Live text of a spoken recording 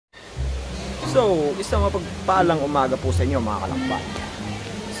So, isang mapagpalang umaga po sa inyo mga kalakbay.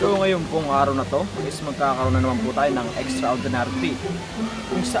 So, ngayon pong araw na to is magkakaroon na naman po tayo ng extraordinary trip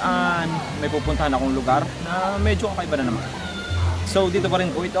kung saan may pupuntahan akong lugar na medyo kakaiba na naman. So, dito pa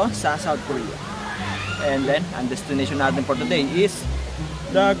rin po ito sa South Korea. And then, ang destination natin for today is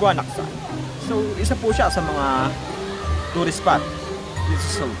the Gwanaksan. So, isa po siya sa mga tourist spot dito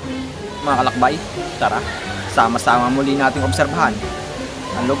sa Seoul. Mga kalakbay, tara, sama-sama muli nating obserbahan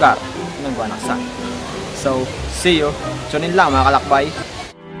ang lugar ng Gwanaksan. So, see you. Tune in lang mga kalakbay.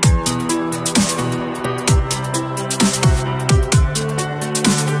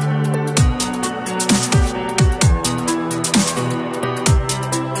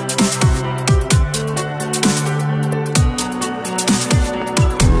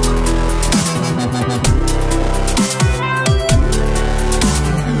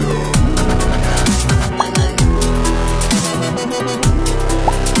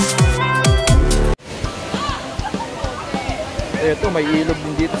 Ito, may ilog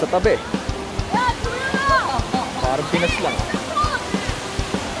din dito sa tabi. Parang Pinas lang.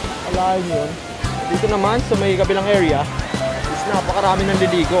 Alain yun. Dito naman sa may kabilang area is napakarami ng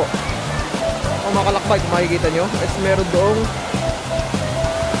liligo. Kung makalakbay, kung makikita nyo, is meron doong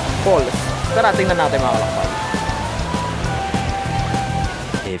falls. Tara, tingnan natin mga kalakbay.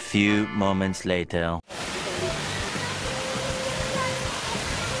 A few moments later.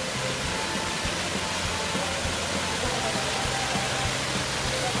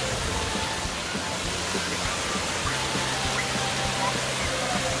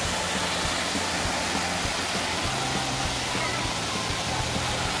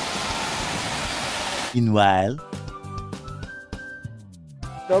 Meanwhile,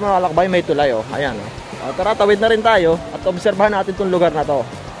 so mga kalakbay, may tulay oh. Ayan oh. Tara, tawid na rin tayo at obserbahan natin itong lugar na to.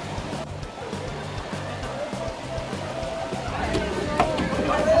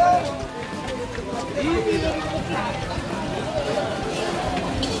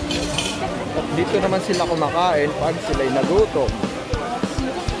 At dito naman sila kumakain pag sila'y nagutom.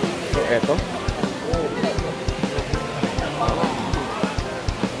 So eto.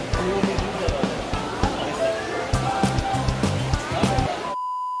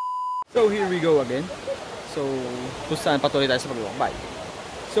 So here we go again. So kung saan patuloy tayo sa paglalakbay.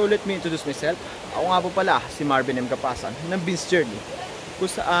 So let me introduce myself. Ako nga po pala si Marvin M. Kapasan ng Vin'z Journey,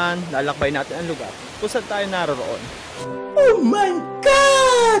 kung saan lalakbay natin ang lugar kung saan tayo naroroon. Oh my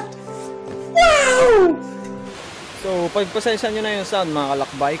God! Wow! So pagpasensya nyo na yung sound mga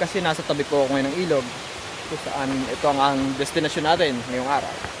kalakbay kasi nasa tabi po ako ngayon ng ilog kung saan ito ang destination natin ngayong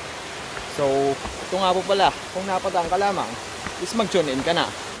araw. So ito nga po pala, kung napadaan ka lamang is mag-tune in ka na.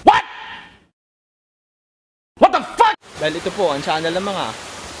 Dahil ito po ang channel ng mga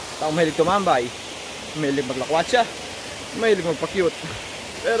taong mahilig tumambay, mahilig maglakwatsa, mahilig magpa-cute.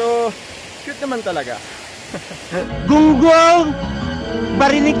 Pero cute naman talaga. Gunggong!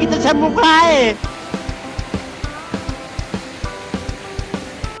 Barinig kita sa mukha eh!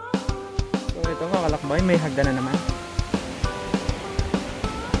 So ito mga kalakbay, may hagdan na naman.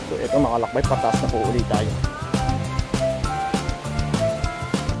 So ito mga kalakbay, patas na po ulit tayo.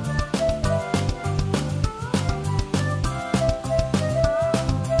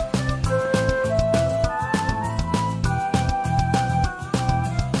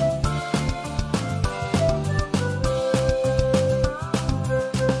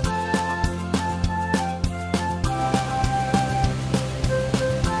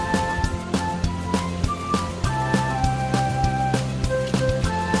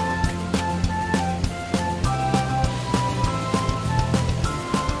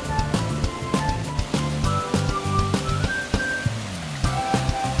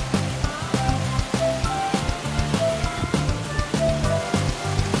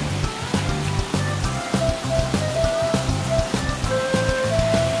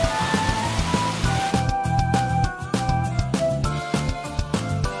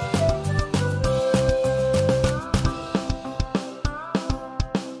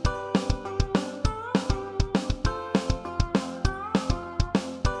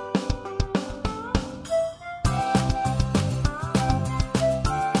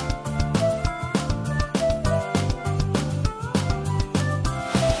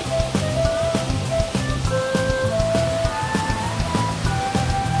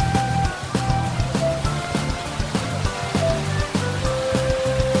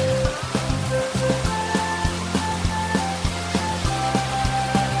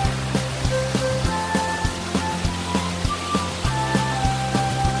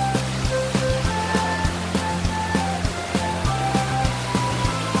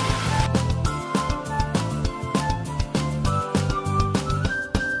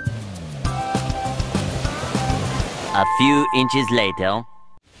 A few inches later.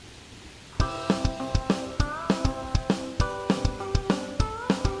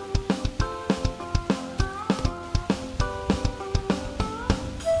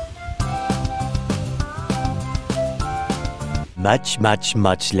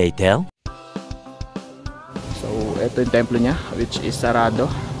 Much later. So, ito yung templo niya, which is sarado.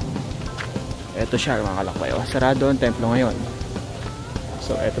 Ito siya, mga kalakbay. Oh, sarado ang templo ngayon.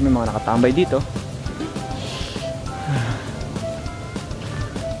 So, ito may mga nakatambay dito.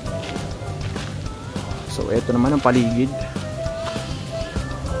 So, ito naman ang paligid.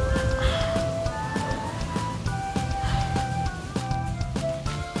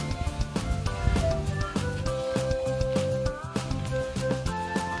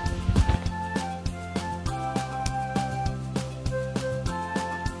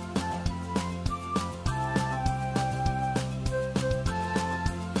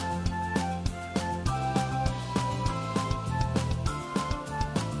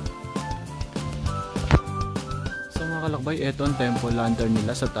 Kalakbay, ito ang temple lantern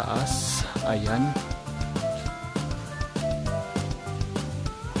nila sa taas. Ayan.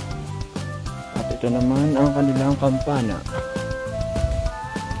 At ito naman ang kanilang kampana.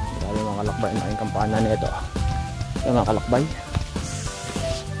 Dahil mga kalakbay, ang kampana nito. Ito mga kalakbay,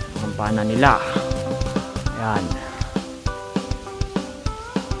 kampana nila. Ayan.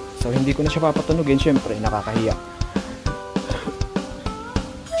 So hindi ko na siya papatunugin, syempre nakakahiya.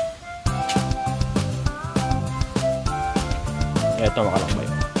 Ito mga kalakbay.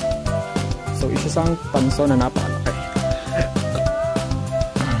 So isa sang panso na napakalaki.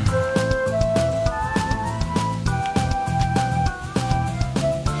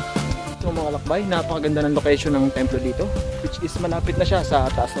 So mga kalakbay, napakaganda ng location ng templo dito, which is malapit na siya sa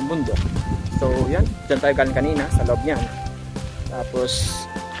taas ng bundok. So yan, dyan tayo galing kanina sa loob niyan. Tapos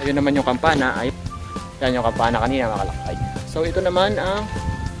ayun naman yung kampana, ay yan yung kampana kanina mga kalakbay. So ito naman ang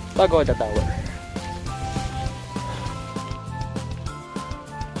Pagoda Tower.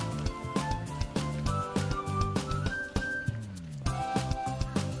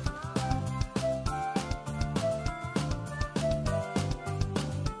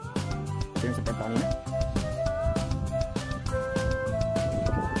 Ito yung sa temple kanina.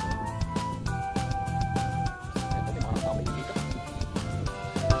 Ito yung mga tao dito.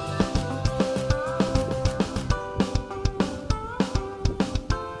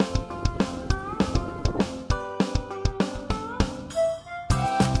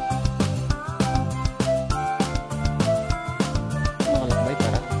 Mga kalakbay,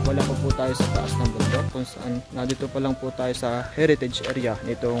 tara. Wala pa po tayo sa taas ng bundok kung saan nandito pa lang po tayo sa heritage area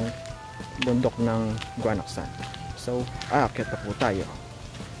nitong bundok ng Gwanaksan. So, aakyat na po tayo.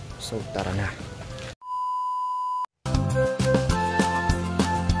 So, tara na.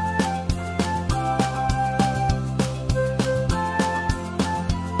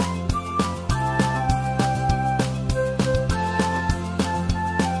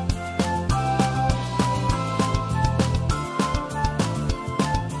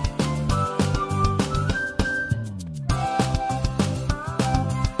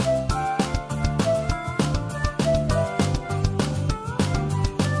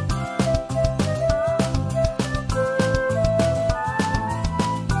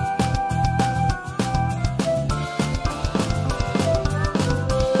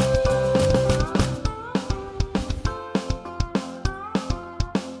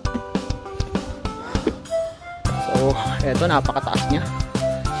 So, eto, napakataas niya.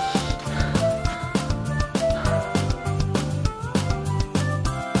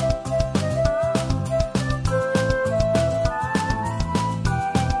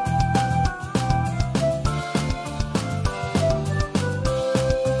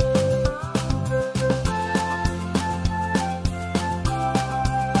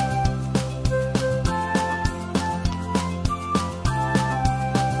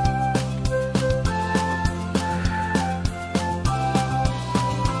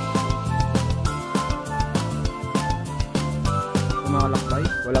 Mga kalakbay,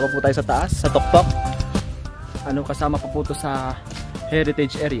 wala pa po tayo sa taas, sa tuktok. Ano, kasama pa po to sa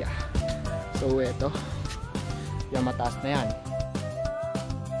heritage area. So eto, yung mataas na yan.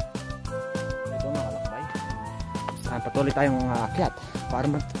 Ito mga kalakbay, saan patuloy tayong aakyat para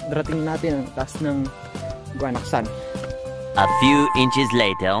madarating natin ang taas ng Gwanaksan. A few inches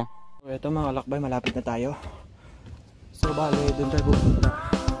later. So eto mga kalakbay, malapit na tayo. So bale, doon tayo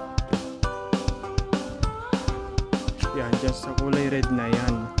pupunta. Yan, dyan sa kulay red na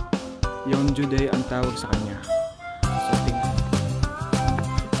yan, yung Jude ang tawag sa kanya. So tingnan.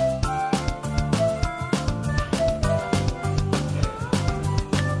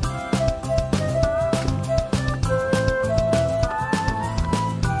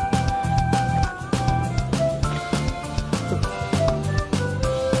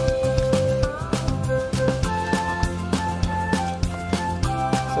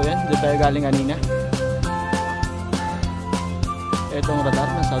 So yan, dyan tayo galing kanina. Itong radar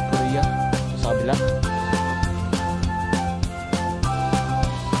ng South Korea sa kabila.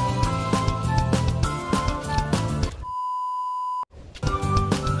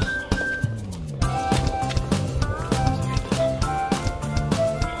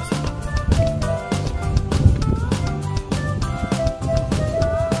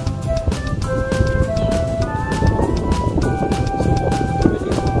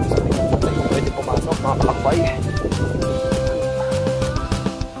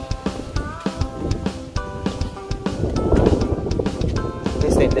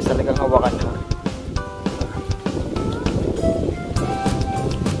 Stainless talagang hawakan na.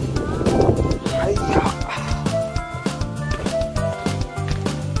 Ay,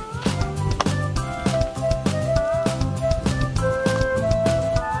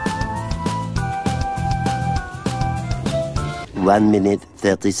 1 minute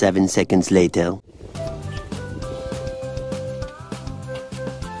 37 seconds later.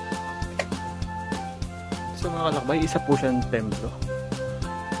 So mga kalakbay, isa po siyang templo.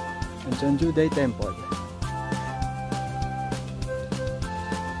 Ang Jeonju-dae Temple.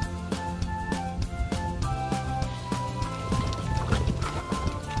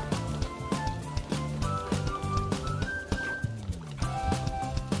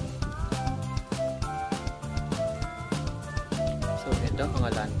 So ito mga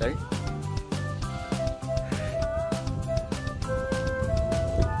lantern.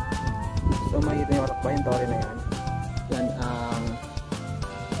 So makikita niyo kalakbay yung tore na yan. Yan ang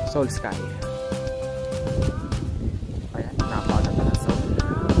Soul Sky. Ayan, napakaganda ng soul.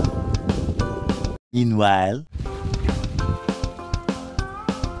 Meanwhile,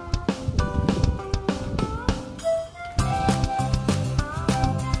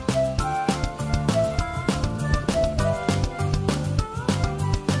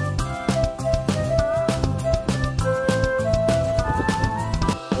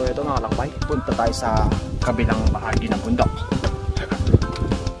 so ito mga kalakbay, punta tayo sa kabilang bahagi ng bundok.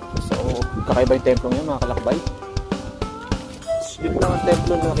 Kakaiba yung templong yun mga kalakbay. Yun lang ang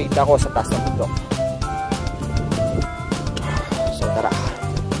templo na nakita ko sa taas ng bundok. So tara.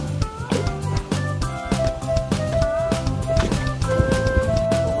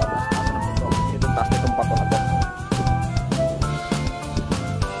 Ito taas nitong bato na to.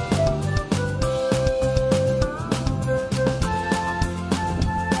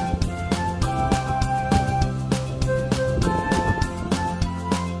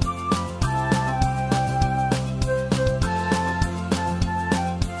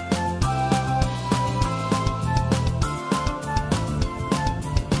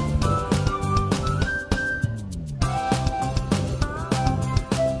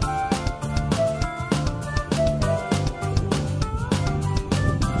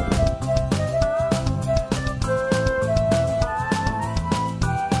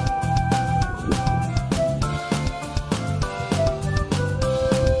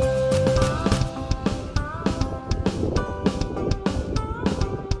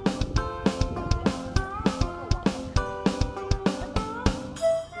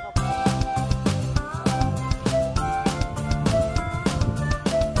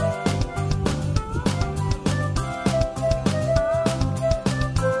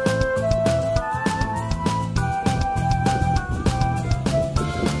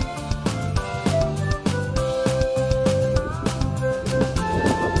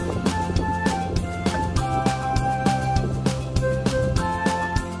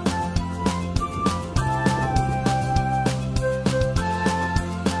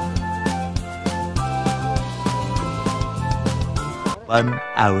 One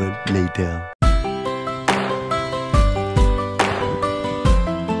hour later.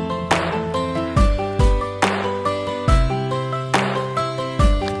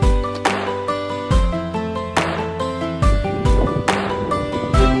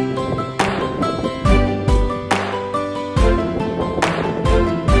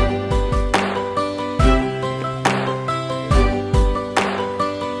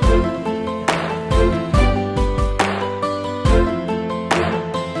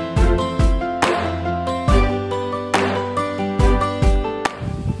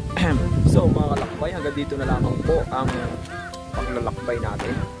 So mga kalakbay, hanggang dito na lamang po ang paglalakbay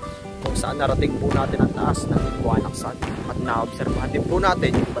natin kung saan narating po natin ang taas ng Gwanaksan at naobserbahan din po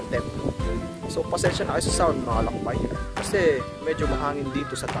natin yung ibang templo. So pasensya na kayo sa sound mga kalakbay kasi medyo mahangin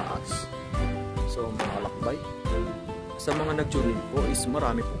dito sa taas. So mga kalakbay, sa mga nag-tune in po is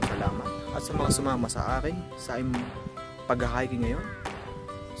marami pong salamat at sa mga sumama sa akin sa pag-hiking ngayon.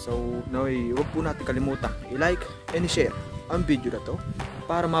 So naway, huwag po natin kalimutan i-like and i-share ang video na to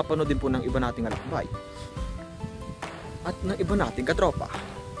para mapanood din po ng iba nating alakbay at ng iba nating katropa.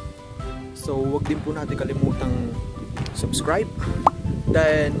 So wag din po natin kalimutang subscribe,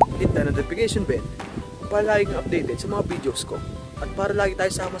 then hit the notification bell para laging updated sa mga videos ko at para lagi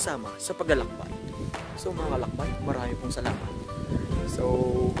tayo sama-sama sa paglalakbay. So mga kalakbay, marami pong salamat. So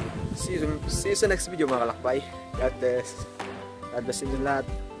see you sa next video mga kalakbay. God bless. God bless inyo lahat.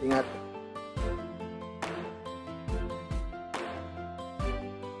 Ingat.